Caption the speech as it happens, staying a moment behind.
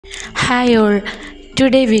Hi all,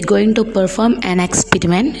 today we're going to perform an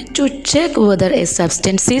experiment to check whether a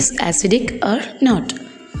substance is acidic or not.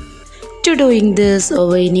 To doing this,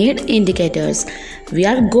 we need indicators. We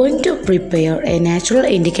are going to prepare a natural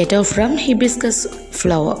indicator from hibiscus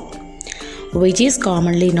flower, which is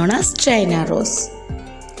commonly known as China rose.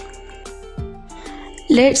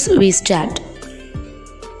 Let's start.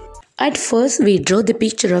 At first, we draw the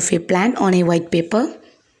picture of a plant on a white paper.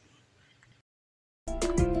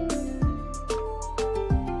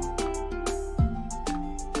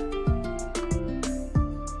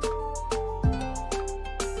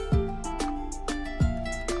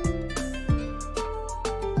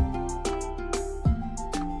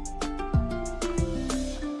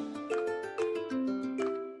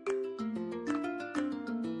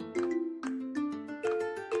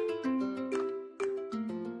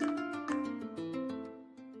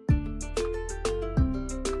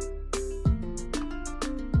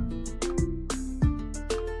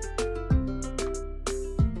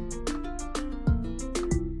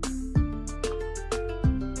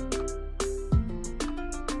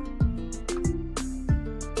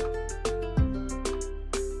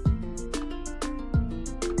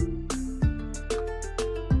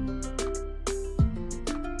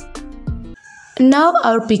 Now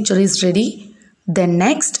our picture is ready. Then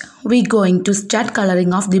next we going to start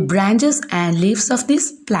coloring of the branches and leaves of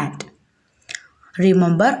this plant.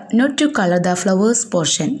 Remember not to color the flowers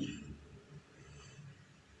portion.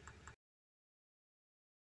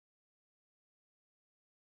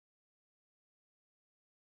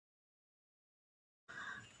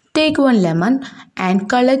 Take one lemon and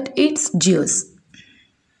collect its juice.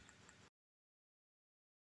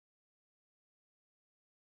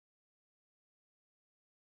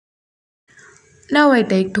 Now I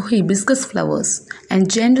take two hibiscus flowers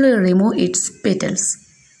and gently remove its petals.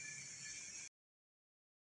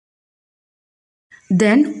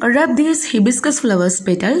 Then rub these hibiscus flowers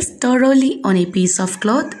petals thoroughly on a piece of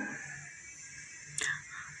cloth.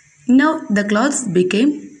 Now the cloth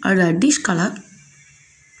became a reddish color.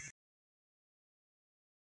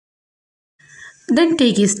 Then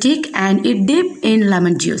take a stick and it dip in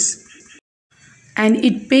lemon juice and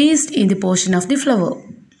it paste in the portion of the flower.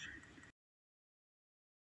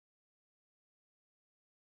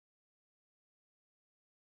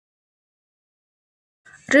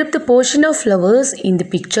 Rub the portion of flowers in the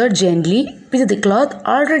picture gently with the cloth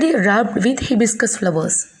already rubbed with hibiscus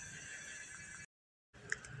flowers.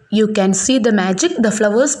 You can see the magic, the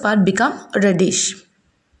flowers part become reddish.